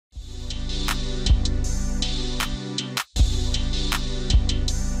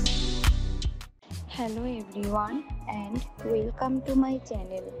Hello everyone and welcome to my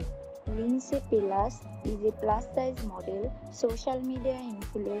channel. LINDSEY PELAS is a plus size model, social media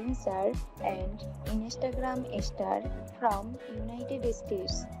influencer and Instagram star from United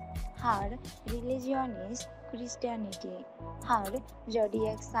States. Her religion is Christianity. Her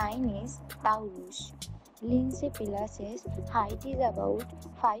zodiac sign is Taurus. LINDSEY PELAS's height is about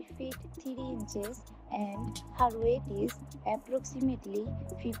 5 feet 3 inches and her weight is approximately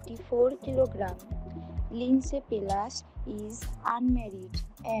 54 kilograms. LINDSEY PELAS is unmarried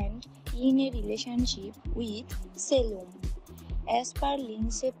and in a relationship with Selum. As per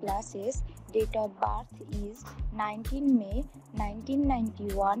LINDSEY PELAS's date of birth is 19 May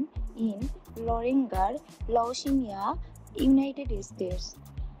 1991 in Lorengar, Louisiana, United States.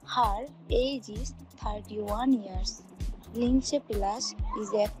 Her age is 31 years. LINDSEY PELAS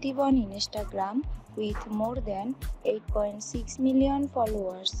is active on Instagram with more than 8.6 million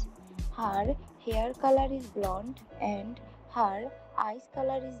followers. Her hair color is blonde and her eyes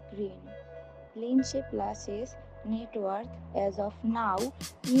color is green. LINDSEY PELAS's net worth as of now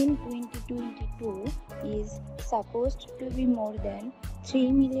in 2022 is supposed to be more than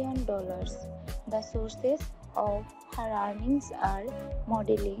 $3 million. The sources of her earnings are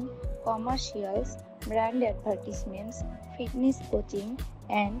modeling, commercials, brand advertisements, fitness coaching,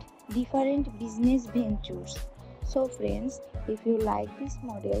 and different business ventures. So friends, if you like this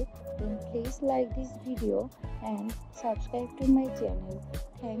model, then please like this video and subscribe to my channel.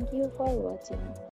 Thank you for watching.